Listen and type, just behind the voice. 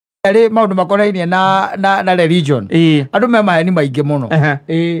ari maundu makonainie na religion andu me maheni maingi muno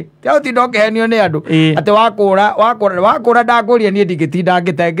tao ti ndokehenio ni andu ati wakura ndakuria nie ndingitinda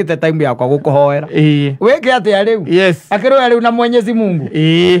ngite time yakwa gukuhoera wike atia riu akirwa riu na Mwenyezi Mungu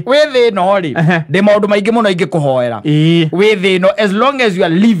wi thino ri ndi maundu maingi muno ingikuhoera wi thino as long as you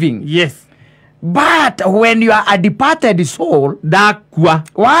are living but when you are a departed soul ndakua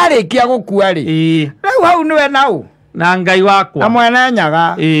warikia gukua ri riu hau niwe nau na Ngai wakwa amwena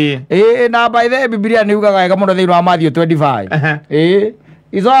nyaga na by the Biblia ni ugaga wega muno thiini wa Matthew 25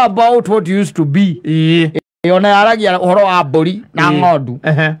 it's all about what you used to be ona yaragia uhoro wa mburi na ng'ondu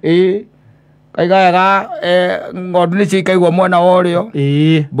kaiga wega ng'ondu ni cikaigwo mwena worio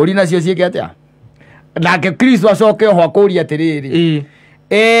mburi nacio ciike atia nake Kristo acoke ho akuria atiriri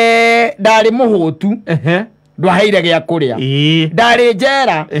ndari muhutu ndwaheire gya kuria ndari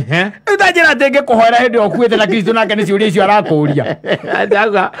njera utajira tenge kuhoera hindi okuite na Kristo nake ni ciuria icio arakuria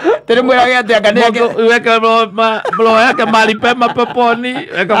ndaga tiri mwira gete anga nenge weka blo yake mali pema peponi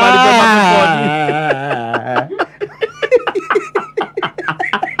weka mali pema peponi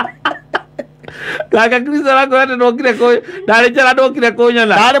Kaka Kristo lako yote ndokire ko ndari njera ndokire ko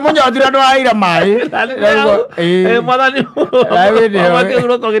nyona ndari munyothira ndwaheire mai mwathani wake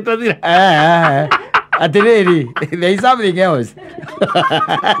uroko gitathira atiriri there is something else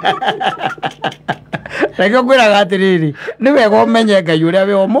rego kwiraga atiriri ni wega umenye Ngai uria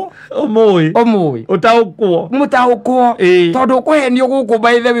we omui mutaukwo tondu kuhenio guku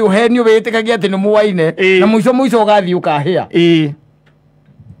by the way uhenio witikagia ati ni muwaine na muico ugathi ukahia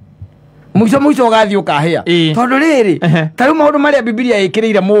muico ugathi ukahia tondu riri tari maundu maria Biblia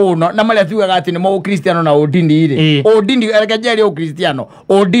ikirire muno na maria tugaga ati ni mo Kristiano na odini ri odini erekejeri o Kristiano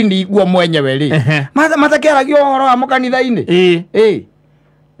odini guo mwenyewe ri matakeragia uhoro wa mukanitha-ini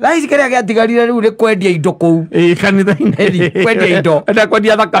Laisi kare gatigarire riu ri kwendia indo kou kanitha-ini kwendia indo enda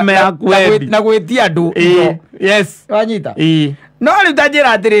kwendia thakame yaku na gwitia andu wanyita no riu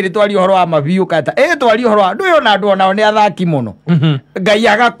tajira atiriri twari uhoro wa mabiu kata twari uhoro wa nduyo na andu onao ni athaki muno Ngai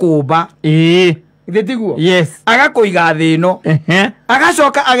agakumba Thitiguo agakuiga thino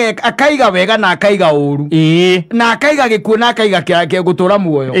agacoka akaiga wega na akaiga uru na akaiga gikuo na akaiga kirake gutura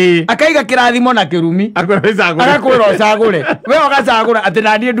muoyo akaiga kirathimo na kirumi agakwira ocagure we ogacagura ati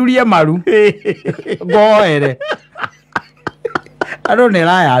na nie ndurie maru ngoere ando ne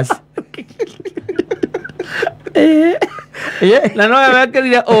liars na no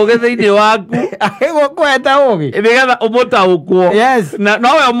wekirire ugi thiini waku kweta ugi nigetha umutaukwo na no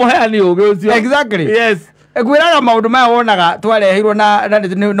we umuheani ugi ucio kwiraga maundu maya wonaga twarehirwo na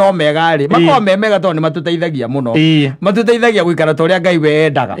no mega ri makoo mega tondu ni matuteithagia muno matuteithagia guikara toria Ngai we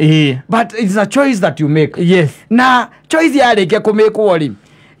endaga but it's a choice that you make na choice yarikia kumikwo ri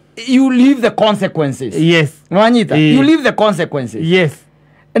you live the consequences nwanyita you live the consequences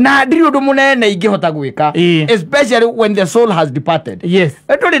na ndiri undu munene ingihota gwika especially when the soul has departed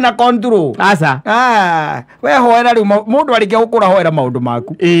eturi na control we hoera riu mundu arikia gukura hoera maundu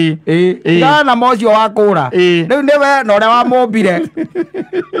maku na mocio wakura riu ni we na uria wa mumbire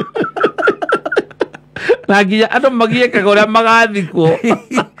na nginya andu magiekaga uria magathikwo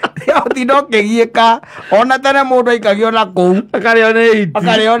tindo kigieka ona tene mundu aikagio na kou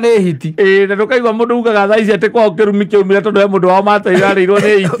akareo ni hiti na ndukaigua mundu ugaga thaa ici ati kwao kirumi kiumire tondu he mundu wao mataigarĩirwo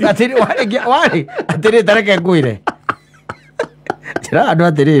ni hiti atiri atiri tareke ngwire tira andu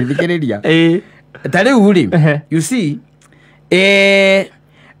atiri thikiriria tariu ri you see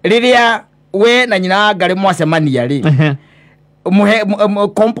riria we na nyina Ngai mwacemania ri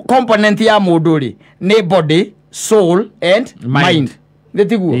component ya mundu ri ni body soul and mind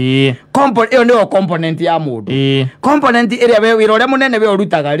Thitiguo component iyo niyo component ya mundu component iria we wira uria munene we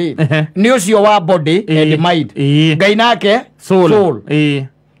urutaga ri ni ucio wa body and mind Ngai nake soul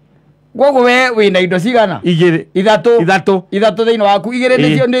gogo we wina indo cigana ithatu thiini waku igiri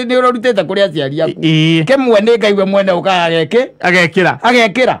nicio ni urutite kuri aciari aku kimwe ni Ngai we mwene ukaga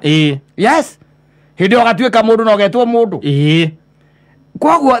agekira hindi ogatuika mundu no getwo mundu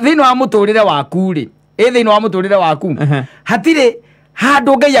koguo thiini wa muturire waku ri thiini wa muturire waku hatire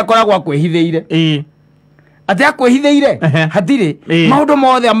handu Ngai akoragwo akwihithiire ati akwihithiire hatire maundu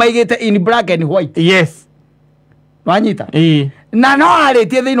mothe amaigite in black and white wanyita na no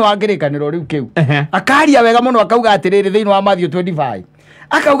aritie thiini wa ngirikaniro riu kiu akaria wega muno akauga atiriri thiini wa Matthew 25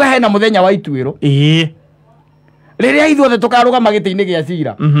 akauga hena muthenya wa ituiro riria ithuothe tukarugama giti-ini gia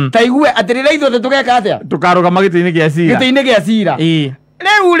cira ta igue ati riria ithuothe tugeka atia tukarugama giti-ini gia cira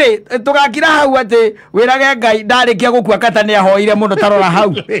riu ri tugakira hau ati wirage Ngai ndarikia gukua kata ni ahoire muno tarora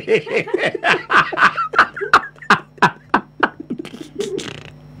hau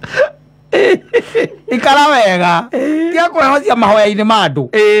ikara wega tia kwehocia mahoya-inĩ ma andũ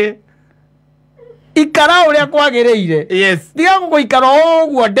ikara uria kwagĩrĩire tiga gũikara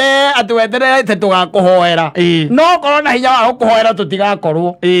ũguo nde atĩ wetererete tũgakũhoera no korwo na hinya wa gũkũhoera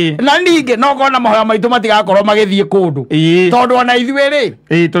tũtigakorwo na ningĩ no korwo na mahoya maitũ matigakorwo magĩthiĩ kũndũ tondũ ona ithuĩ rĩ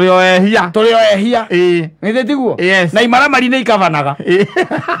tũrĩ o ehia nĩ tiguo na imaramari nĩ ikabanaga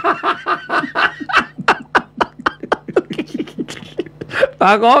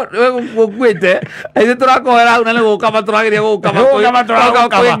ako gukwite aize turakohera hau na nĩ gũkaba tũrageria gũkaba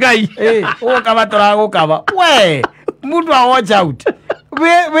kwĩ Ngai gũkaba tũragũkaba we mũndũ a watch out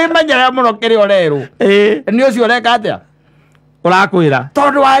wĩmenyerera mũno kĩrĩa ũrerwo nĩ ũcio ũreka atĩa ũrakwĩra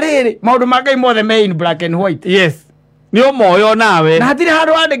tondũ wa rĩrĩ maũndũ ma Ngai mothe me in black and white nĩ ũmoyo nawe na hatirĩ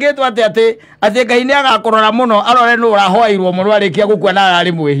handũ wandĩkĩtwo atĩ Ngai nĩ agakũrora mũno arore nũ ũrahoeirwo mũno arĩkia gũkua na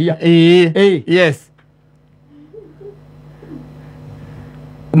ararĩ mwĩhia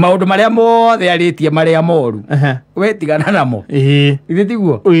maũndũ marĩa mothe arĩtie marĩa moru we tigana namo githĩ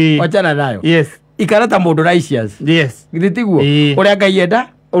tiguo wachana nayo ikara ta mũndũ righteous githĩ tiguo ũrĩa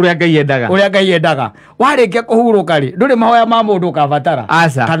Ngai endaga warĩkia kũhurũka rĩ ndũrĩ mahoya ma mũndũ ũkabatara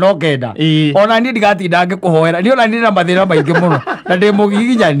kana ũkenda ona niĩ ndigatinda ngĩkũhoera nĩ ona niĩ na mathĩna maingĩ mũno na ndĩ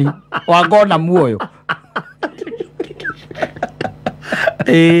mũgiginyani wa ngona muoyo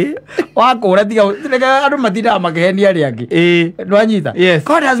wakũra tiga andũ matindaga makĩhenia arĩa angĩ ndwanyita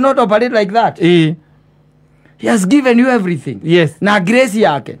God has not operated like that He has given you everything na grace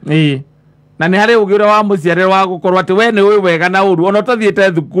yake na nĩ harĩ ũgĩ ũrĩa wa mũciarĩre wa gũkorwo atĩ we nĩ ũĩ wega na ũru ona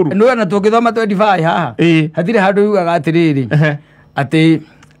ũtathiĩte thukuru nĩ ona tũngĩthoma 25 haha hatirĩ handũ yugaga atĩrĩrĩ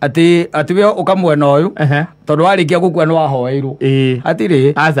atĩ we ũkamwena ũyũ tondũ warĩkia gũkua nĩ wahoeirwo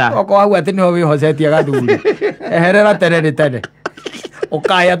hatirĩ okorwo hau atĩ nĩho wĩhocetie gathuri eherera tene tene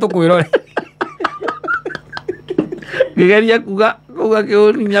ukaya tukwirore ngigeria kuga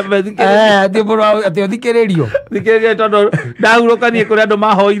kiuninya methike ati uthikiririo tondu ndahurukanie kuri andu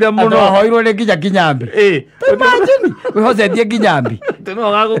mahoire muno ahoirwo ni kinya kinyambi imagine wihocetie kinyambi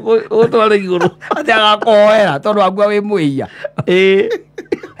no gagutwara iguru ati agakoera tondu agua wi mwihia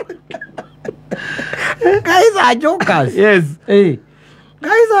guys are jokers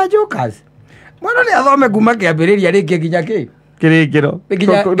guys are jokers mwana ni athome kuma kiambiriria rĩkie kinya kĩ kĩrĩkĩro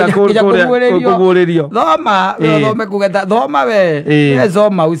kũguũrĩrio thome kũgeta thoma we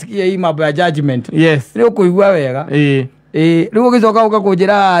thoma usikie hii mambo ya judgment nĩ ũkũigua wega rĩu ũgĩcoka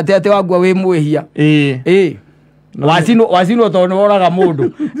ũgakũnjĩra atĩ wagua wĩ mwĩhia wacinwo tondũ nĩ woraga mũndũ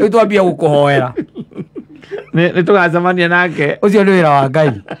rĩu twambia gũkũhoera nĩ tũgacemania nake ũcio nĩ wĩra wa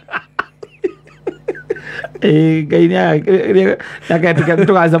Ngai Ngai nĩ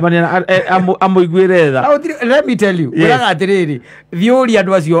tũgacemania amũiguĩre tha let me tell you ũraga atĩrĩrĩ thiĩ ũria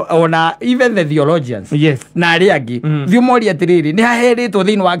andũ acio ona even the theologians na arĩa angĩ thiĩ ũmorie atĩrĩrĩ nĩ haherĩtwo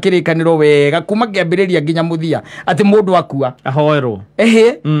thĩinĩ wa kĩrĩkanĩro wega kuma kĩambĩrĩria nginya mũthia atĩ mũndũ akua ahoerwo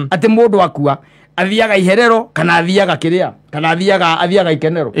atĩ mũndũ akua athiaga iherero kana athiaga kĩrĩa kana athiaga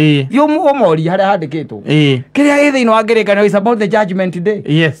ikenero thiĩ ũmorie harĩa handĩkĩtwo kĩrĩa gĩ thĩinĩ wa kĩrĩkanĩro is about the judgment day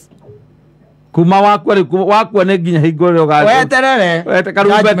kuma wakua nĩ nginya hingo rĩo weterere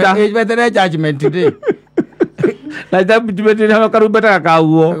judgment day na judgment day nĩ karumbeta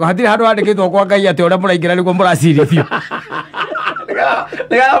gakauo hatirĩ handũ handĩkĩtwo kwa Ngai atĩ ũrĩa mũraingĩra nĩguo mũracirithio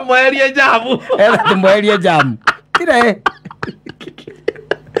nĩgetha mweherie jamu mweherie jamu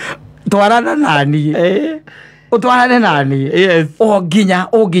twarana nani utwarane nani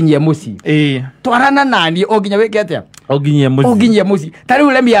ũnginyie mũciĩ twarana nani ũnginya wĩke atĩa ũnginyie mũciĩ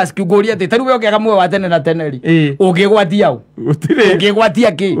tarĩu let me ask you ngũria atĩ tarĩu we ũkĩaga muoyo wa tene na tene rĩ ũngĩgwatia ũ ũngĩgwatia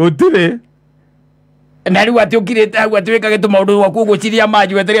kĩ ũtirĩ na rĩu atĩ ũkirĩte hau atĩ wĩkage tũmaũndũ gwaku ũgũciria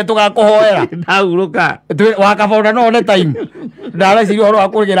manji weteria tũgakũhoera ndahurũka wakabona no one time ndareciria ũhoro wa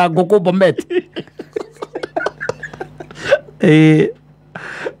kũrĩgĩra ngũkũ Bomet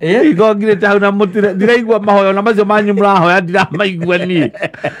igongirĩte hau na ndiraigua mahoya na macio manyu mũrahoya ndiramaigua niĩ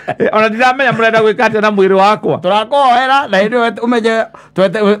ona ndiramenya mũrenda gwĩka atĩa na mwĩrĩ wakwa tũrakũhoera na hĩndĩ ĩyo ũmenye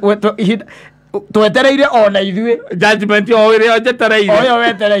twetereire ona ithuĩ judgment o ĩrĩa njetereire oyo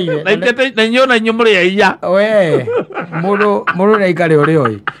wetereire na inyuĩ ona inyuĩ mũrĩ aiya we mũndũ na ikare ũrĩ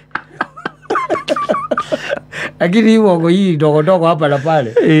oĩ lakini wongo hii ndogo ndogo hapa na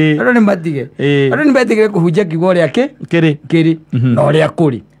pale andũ nĩ metigĩre kũhunjia kiugo ũrĩa kĩrĩ na ũrĩa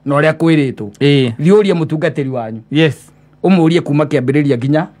kũrĩ na ũrĩa kwĩrĩtwo thiĩ ũrie mũtungatĩri wanyu ũmũrie kuma kĩambĩrĩria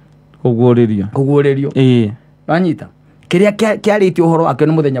nginya kũguũrĩrio wanyita kĩrĩa kĩarĩtio ũhoro wake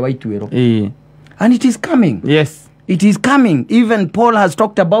nĩ mũthenya wa ituĩro and it is coming It is coming. Even Paul has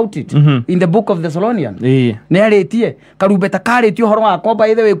talked about it in the book of Thessalonians. Nearetie karumbeta karetio horo wa komba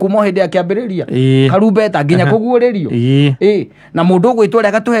ithe we kumo hinde akiambiriria. Karumbeta nginya kuguuririo. Na mundu gwitwo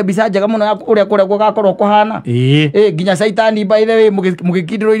rega tuhe bica njega muno uria kuregwo gakorwo kuhana. Nginya Saitani by the way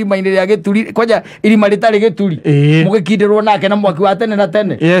mugikindirwo irima-ini ria gituri kwaja irima ritari gituri. Mugikindirwo nake na mwaki wa tene na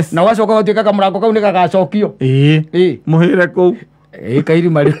tene. Na wacoka gutuika kamurango kau ni gagacokio. Muhire kuu.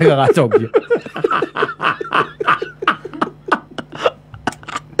 Kairima ri gagacokio.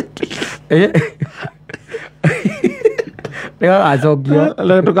 Nega gacokio.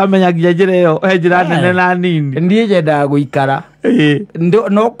 Le tukamenya nginya njira iyo he njira nene na nini. Ndie nyendaga guikara.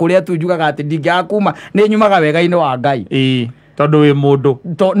 No kuria tunjugaga ati ndingiaga kuma ni nyumaga wega-ini wa Ngai. Tondu wi mundu.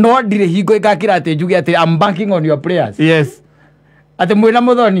 No ndire hingo igakira ati njuge ati I'm banking on your prayers. Yes. Ati mwina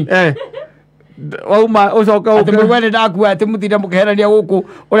muthoni. Wauma ucoka ati mwene ndakua ati mutinde mukiherania guku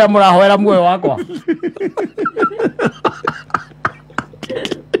uria murahoera muoyo wakwa.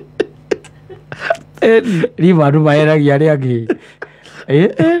 Riva andu maheragia aria angi.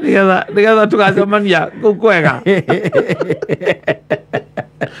 Nigetha tugacemania kuu kwega.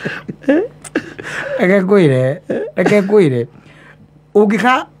 Reke ngwire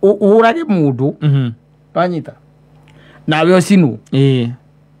ungika urage mundu wanyita nawe ucinwo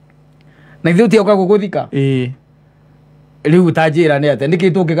na ithuĩ ũtioka gũgũthika rĩu ũtanjĩra nĩ atĩa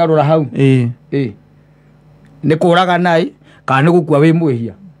nĩkĩ tũngĩgarũra hau nĩ kũraga nai kana nĩ gũkua wĩ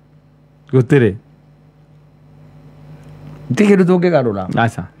mwĩhia gũtirĩ ti kĩndũ tũngĩgarũra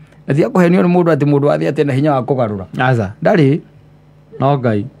aca na tia kũhenio nĩ mũndũ atĩ mũndũ athiĩ atĩ na hinya wa kũgarũra aca ndarĩ no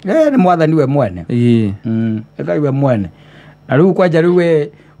Ngai nĩ mwathani we mwene Ngai we mwene na rĩu kwanja rĩu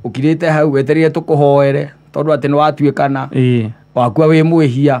we ũkirĩte hau wetereire tũkũhoere tondũ atĩ nĩ watuĩkana wakua wĩ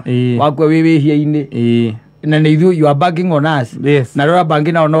mwĩhia wakua wĩ wĩhia-inĩ na nĩ ithuĩ you are banking on us na rĩu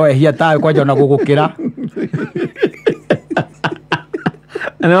banking nao no ehia tawe kwanja ona gũgũkĩra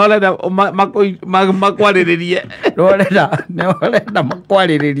nĩ ũrenda makwarĩrĩrie nĩ ũrenda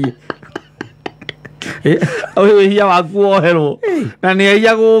makwarĩrĩrie ũyũ wĩhia waku woherwo na nĩ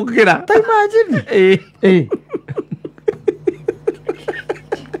ehia gũgũkĩra ta imagine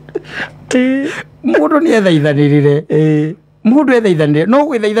mundu ni ethaithanirire mundu ethaithanirire no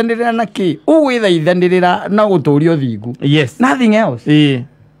gwithaithanirira na ki ugwithaithanirira na guturia uthingu nothing else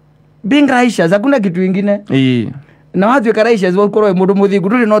being righteous hakuna kitu ingine na watuika righteous ukorwo mundu muthingu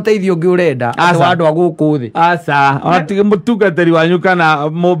nduri no teithio ungi urenda ati andu aguku thi aca atige mutungatiri wanyu kana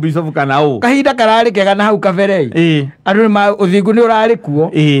mo bishop kana u kahinda karari kega na hau kaberei andu ni uthingu ni urari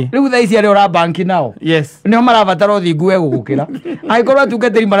kuo riu thaa ici ari ura banki nao nio marabatara uthingu we gugukira aikorwo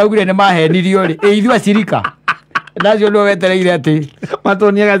atungatiri maraugire ni mahenirio ri ithu acirika nacio no wetereire ati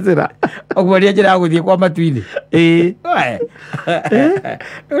matonie gacira ogwaria njira guthie kwa matu-ini you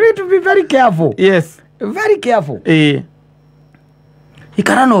need to be very careful very careful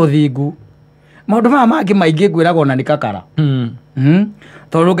ikara no thingu maundu maya mangĩ maingĩ ngwĩraga ona nĩ kakara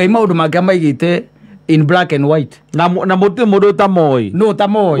tondũ Ngai maundu make amaigĩte in black and white na mũtirĩ mũndũ ũtamoĩ no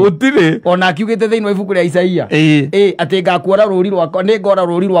ũtamoĩ gũtirĩ ona akiugĩte thĩinĩ wa ibuku rĩa Isaia atĩ ngakuora rũũri rwakwa nĩ ngora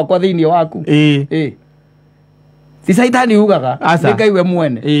rũũri rwakwa thĩinĩ waku ti Saitani ugaga nĩ Ngai we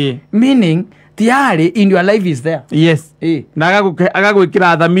mwene meaning tiari in your life is there na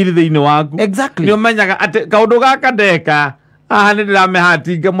agagwĩkĩra thamiri thĩinĩ waku nĩ ũmenyaga atĩ kaũndũ gaka ndeka haha nĩ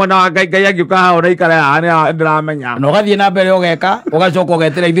ndĩramehatinga mwena wa Ngai angĩũka haha ũraikara haha nĩ ndĩramenya na ũgathiĩ na mbere ũgeka ũgacoka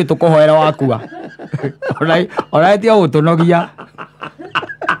ũgetĩra ithuĩ tũkũhoera wakua ũratia gũtũnogia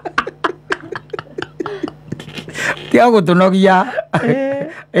tia gũtũnogia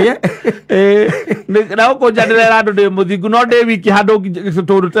na ũkũnjanĩrĩra andũ ndĩ mũthingu no ndĩ wiki handũ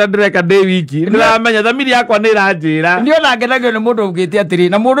tũndũ tũrĩa ndĩreka ndĩ wiki ndĩramenya thamiri yakwa nĩ ĩranjĩra nĩ ona ngenagio nĩ mũndũ ũgĩte atĩrĩ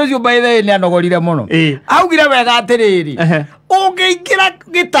na mũndũ ũcio by the way nĩ anogorire mũno augire wega atĩrĩrĩ ũngĩingĩra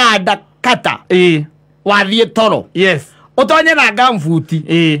gĩtanda kata wathiĩ toro utonye na gambuti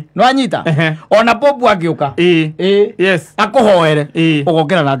no anyita ona popu angĩũka akũhoere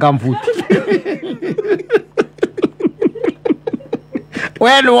ũgokĩra na gambuti we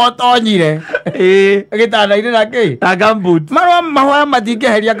nĩ wotonyire gĩtanda-inĩ na kĩ na gambuti marũa mahoya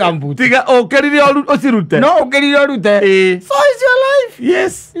matingĩheria gambuti tiga ũkĩrire ũcirute no ũkĩrire ũrute so is your life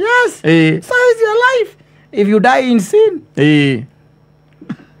so is your life if you die in sin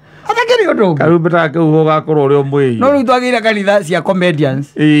atakĩrĩ ũndũ ũngĩ karumbeta kau ũgakorwo ũrĩ ũmwĩhi no rĩu twagĩire kanitha cia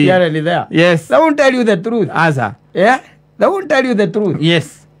comedians ciarĩ there they won't tell you the truth aca they won't tell you the truth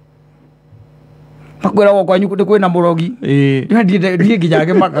makwira wo kwanyu kwina murogi ndiye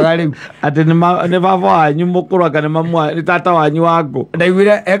nginyage makaga riu ati ni baba wanyu mukuraga ni mamwa ni tata wanyu wako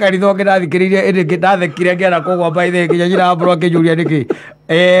ndaiguire ekaritho ngidathikiririe indi ngidathekire ngienda kugwamba ithe nginya nyina mbura ngijuria niki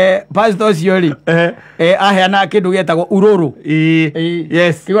pastor ciori aheana kindu gietagwo ururu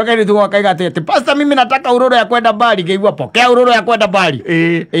yes kiwa kairitu gwakaiga ati pastor mimi nataka ururu ya kwenda mbali ngeigua pokea ururu ya kwenda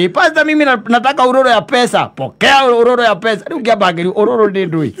mbali pastor mimi nataka ururu ya pesa pokea ururu ya pesa riu ngiambangiri ururu ndi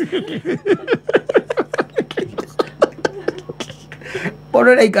ndui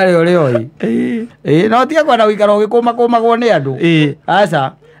Ora ikare ore oi no tia kwenda guikara ugikuma ni andu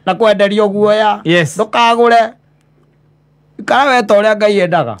aca na kwenderio guoya ndukagure ikara we toria Ngai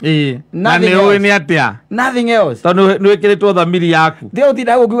endaga na ni uwi ni atia nothing else tondu ni wikiritwo thamiri yaku ndio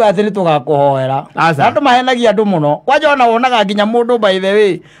utinda gukiuga ati ni tugakuhoera andu mahenagia andu muno kwanja ona wonaga nginya mundu by the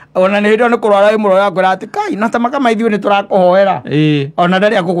way ona ni hindo ni kurwara imuro yakwira ati kai na tamaka maithiu ni turakuhoera ona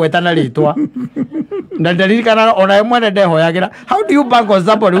ndari akugweta na ritwa ndandirikana ona imwe ndehoyagira how do you bank on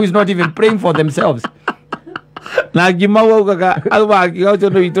somebody who is not even praying for themselves na ngima waugaga athaki ucio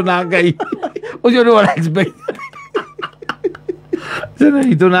ni witu na Ngai ucio ni wona expect Sena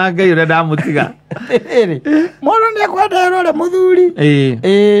itu na Ngai ura ndamutiga mono ni akwenda rore muthuri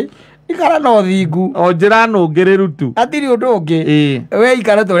ikara no thingu o njira nungiriru tu atiri undu ungi we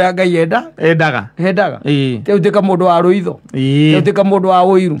ikara toria Ngai endaga te utika mundu wa ruitho te utika mundu wa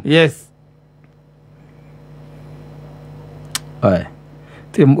uiru yes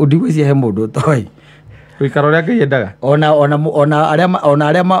te udigweci he mundu toi ikara ria Ngai endaga ona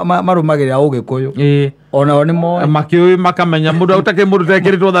aria marumagirira ugikuyu ona oni mo makiui makamenya mundu utake mundu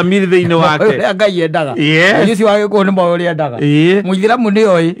tekiritwo thamiri thiini wake Ngai endaga ucio wa gikuyu ni mo uria endaga muithiramu ni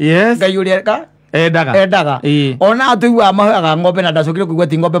oi Ngai uria endaga ona atuigua mahoyaga ng'ombe na ndacukire kuigua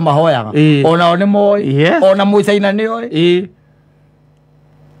ti ng'ombe mahoyaga ona oni mo ona muicaina ni oi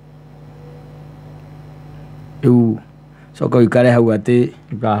Soko ikare hau ati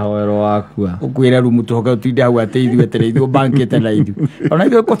ngahoerwo wakua ukwire rumu tuhoke utinde hau ati ithu etere ithu bankete na ithu ona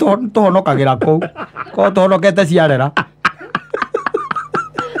ithu ko tuhonokagira kou ko tuhonokete ciarera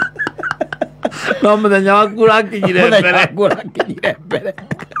no muthenya waku urakinyire mbere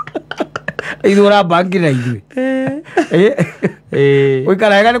ithu ura banki na ithu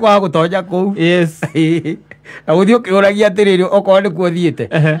uikara hega ni kwa gutonya kou na guthii ukiuragia atiriri okorwo nikuo thiite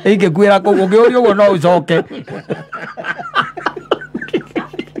ingikwira kou ungiuria uguo no ucoke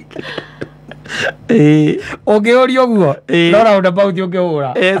ungiuria uguo no roundabout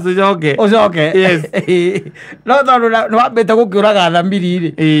ungihura ucoke no tondu niwambite gukiuraga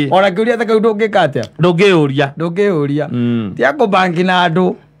thamiri ona kiuria ta kau ndungika atia ndungiuria tia kubanki na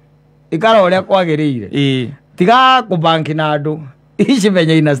andu ikara uria kwagiriire tiga kubanki na andu ici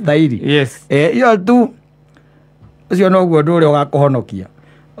menya ina staili iyo tu ucio no guo ndu uria ugakuhonokia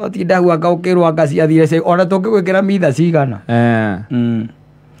otinda hau akaukirwa ngaciathire ona tungigwikira mitha cigana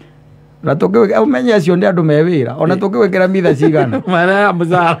na tungigwikira umenye acio ni andu me wira ona tungigwikira mitha cigana mara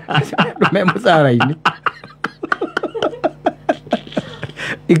mucara andu me mucara-ini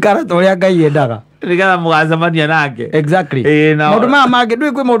ikara toria Ngai endaga nigetha mugacemania nake exactly maundu maya mangi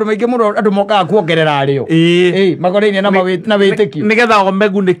ndui kwi maundu maingi muno andu mokaga kuongerera ario makorainie na witikio nigetha o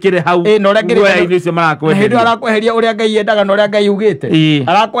megunikire hau guoya-ini ucio marakweheria arakweheria uria Ngai endaga na uria Ngai ugite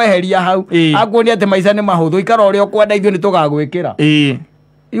arakweheria hau akuonia ati maica ni mahuthu ikara uria ukwenda ithuĩ ni tugagwikira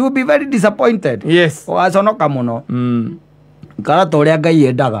you will be very disappointed ugaconoka muno ikara ta uria Ngai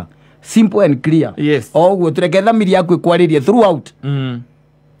endaga simple and clear o guo tureke thamiri yaku ikwaririe throughout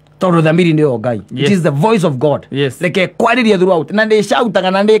tondu thamiri ni o Ngai it is the voice of God reke kwaririe throughout na ndi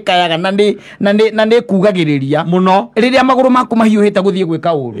shautaga na ndi kayaga na ndi kugagiriria muno riria maguru maku mahiuhite guthie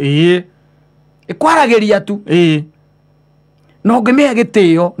gwika uru ikwaragiria tu no ngimia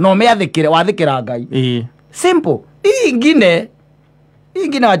gitio no meathikire wathikira Ngai simple ingine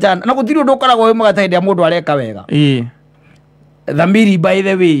wachana na gutiri undu ukoragwo wi mwega taindi ya mundu areka wega thamiri by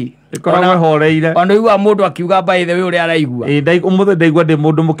the way ikoragwo horeire ona igua mundu akiuga by the way uria araigua umuthe ndaigua ndi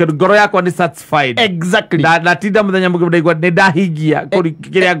mundu mukeru ngoro yakwa ni satisfied exactly ndatinda muthenya mugimu ndaigua ni ndahingia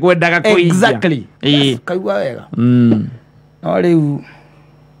kiria ngwendaga kuhingia kaigua wega no riu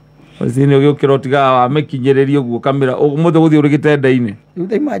Usini ugiukira utiga wa mekinyiriria uguo kamera umuthe guthii uri gitenda-ini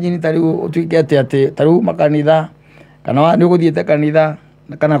riu imagine tariu utuike ati tariu makanitha kana ni uguthiete kanitha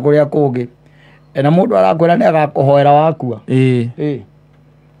kana kuria kungi na mundu arakwira ni agakuhoera wakua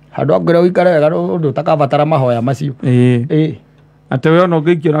handu akwira uikare wega ndu utakabatara mahoya macio ate we ona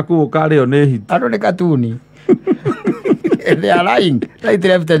ungiikio na kuu ukario ni hit andu ni katuni they are lying right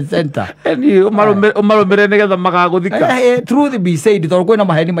left and center umarumire nigetha magaguthika truth be said tondu kwina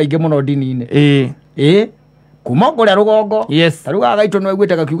maheni maingi muno ndini-ini kuma kuria rugongo yes taruga gaito no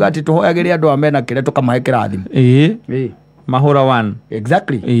igwete gakiuga ati tuhoyagire andu amena kire tukamahe kirathimo mahura one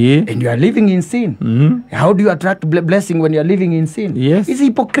exactly and you are living in sin how do you attract blessing when you are living in sin yes it's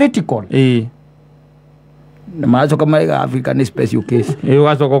hypocritical na macoka maiga Africa ni special case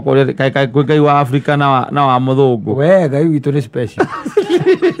ugacoka kore kai wa Africa na wa muthungu wega itu ni special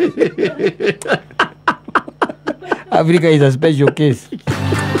Africa is a special case